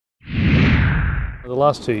The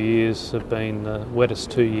last 2 years have been the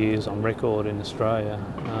wettest 2 years on record in Australia,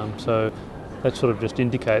 so that sort of just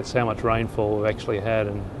indicates how much rainfall we've actually had.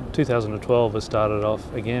 And 2012 has started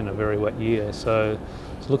off again a very wet year, so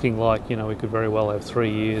it's looking like we could very well have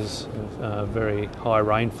 3 years of very high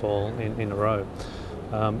rainfall in a row.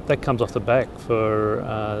 That comes off the back for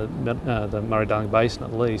the Murray-Darling Basin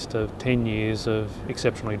at least of 10 years of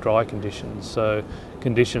exceptionally dry conditions, so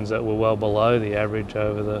conditions that were well below the average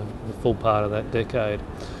over the full part of that decade.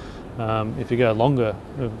 If you go longer,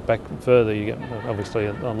 back further, you get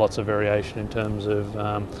obviously lots of variation in terms of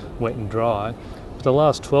wet and dry. But the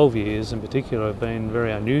last 12 years in particular have been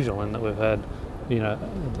very unusual in that we've had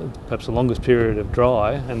perhaps the longest period of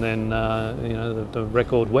dry, and then the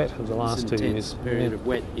record wet of the last 2 years. Period of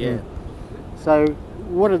wet, yeah. So,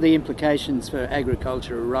 what are the implications for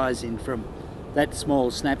agriculture arising from that small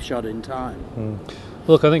snapshot in time?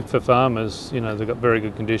 Look, I think for farmers, they've got very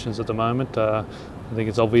good conditions at the moment. I think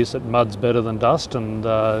it's obvious that mud's better than dust, and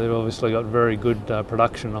they've obviously got very good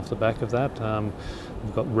production off the back of that.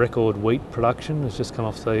 We've got record wheat production. It's just come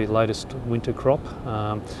off the latest winter crop,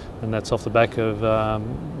 and that's off the back of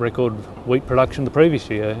record wheat production the previous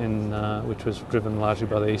year, which was driven largely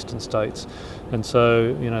by the eastern states. And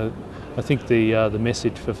so, I think the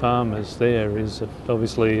message for farmers there is that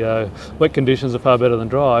obviously wet conditions are far better than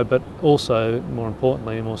dry, but also, more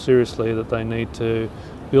importantly and more seriously, that they need to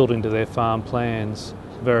build into their farm plans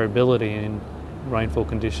variability in rainfall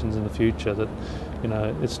conditions in the future, that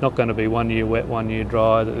it's not going to be 1 year wet, 1 year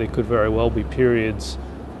dry, that there could very well be periods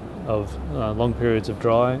of long periods of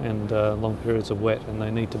dry and long periods of wet, and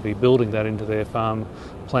they need to be building that into their farm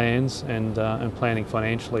plans and planning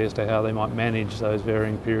financially as to how they might manage those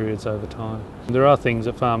varying periods over time. There are things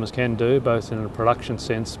that farmers can do, both in a production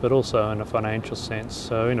sense but also in a financial sense.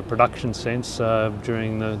 So in a production sense,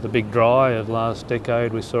 during the big dry of last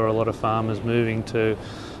decade, we saw a lot of farmers moving to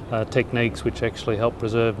techniques which actually help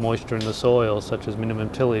preserve moisture in the soil, such as minimum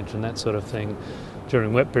tillage and that sort of thing.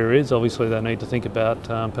 During wet periods, obviously they need to think about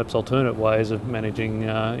perhaps alternate ways of managing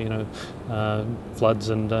floods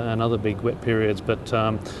and other big wet periods, but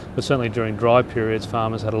certainly during dry periods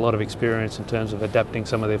farmers had a lot of experience in terms of adapting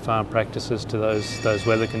some of their farm practices to those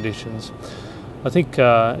weather conditions. I think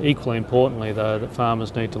equally importantly though, that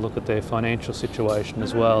farmers need to look at their financial situation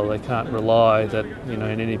as well. They can't rely that in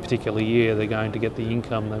any particular year they're going to get the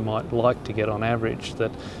income they might like to get on average,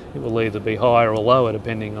 that it will either be higher or lower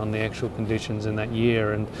depending on the actual conditions in that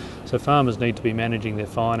year. And so farmers need to be managing their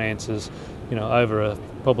finances over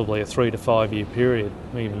probably a 3 to 5 year period,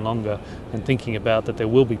 even longer, and thinking about that there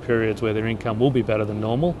will be periods where their income will be better than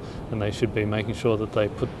normal, and they should be making sure that they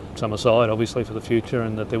put some aside obviously for the future,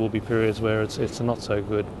 and that there will be periods where it's not so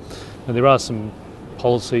good. And there are some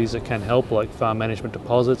policies that can help, like farm management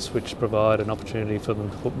deposits, which provide an opportunity for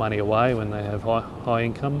them to put money away when they have high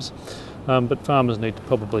incomes. But farmers need to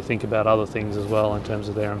probably think about other things as well in terms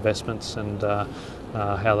of their investments and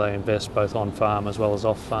how they invest both on farm as well as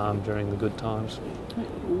off farm during the good times.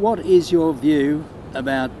 What is your view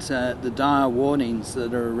about the dire warnings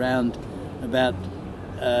that are around about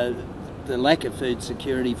the lack of food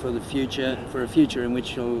security for the future, for a future in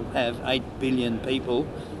which you'll have 8 billion people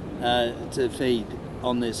to feed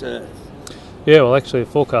on this earth? Yeah, well, actually,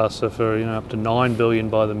 the forecasts are for up to 9 billion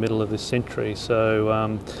by the middle of this century.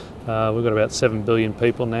 So we've got about 7 billion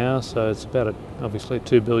people now, so it's about obviously a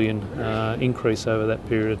 2 billion increase over that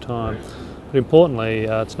period of time. But importantly,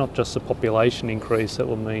 it's not just the population increase that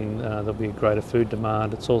will mean there'll be a greater food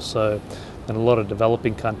demand. It's also, in a lot of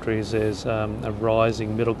developing countries, there's a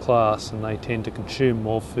rising middle class, and they tend to consume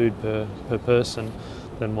more food per person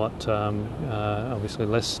than what obviously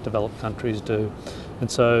less developed countries do.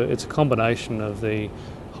 And so it's a combination of the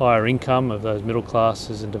higher income of those middle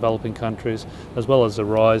classes in developing countries, as well as the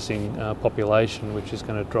rising population, which is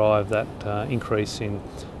going to drive that increase in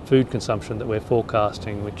food consumption that we're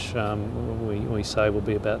forecasting, which we say will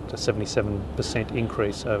be about a 77%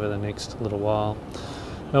 increase over the next little while.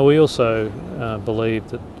 Now, we also believe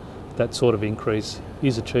that that sort of increase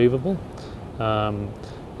is achievable.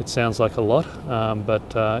 It sounds like a lot,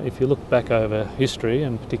 but if you look back over history,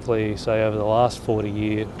 and particularly say over the last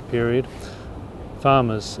 40-year period,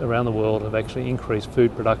 farmers around the world have actually increased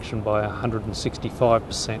food production by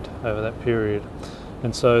 165% over that period.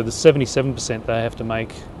 And so the 77% they have to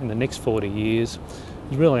make in the next 40 years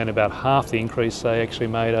is really only about half the increase they actually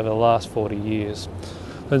made over the last 40 years.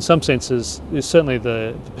 So in some senses, there's certainly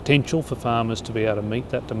the potential for farmers to be able to meet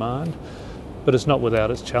that demand, but it's not without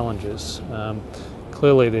its challenges.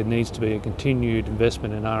 clearly there needs to be a continued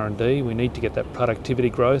investment in R&D. We need to get that productivity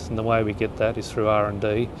growth, and the way we get that is through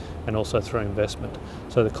R&D and also through investment.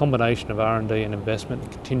 So the combination of R&D and investment,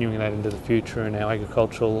 and continuing that into the future in our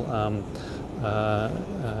agricultural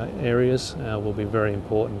areas will be very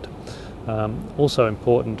important. Also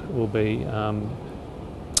important will be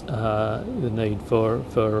the need for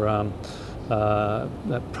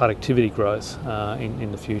that productivity growth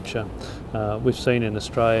in the future. We've seen in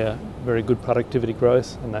Australia very good productivity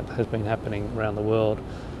growth, and that has been happening around the world.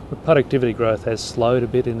 But productivity growth has slowed a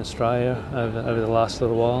bit in Australia over the last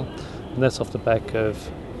little while, and that's off the back of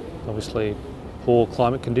obviously poor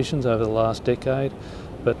climate conditions over the last decade,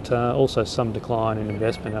 but also some decline in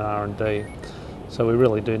investment in R&D. So we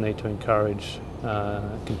really do need to encourage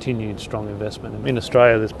continued strong investment. In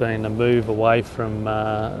Australia, there's been a move away from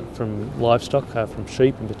livestock, from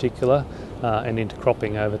sheep in particular, and into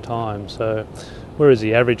cropping over time. So, whereas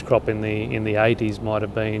the average crop in the 80s might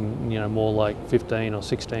have been, more like 15 or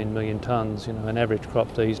 16 million tonnes, an average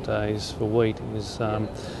crop these days for wheat is,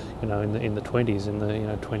 in the 20s, in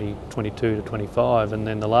the 22 to 25, and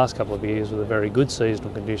then the last couple of years with the very good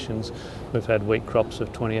seasonal conditions, we've had wheat crops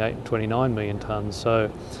of 28 and 29 million tonnes.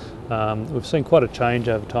 So we've seen quite a change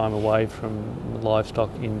over time away from livestock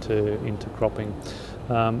into cropping.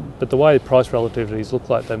 But the way price relativities look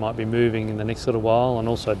like they might be moving in the next little while, and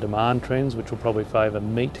also demand trends, which will probably favour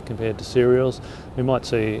meat compared to cereals, we might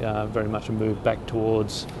see very much a move back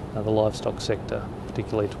towards the livestock sector,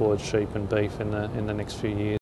 particularly towards sheep and beef in the next few years.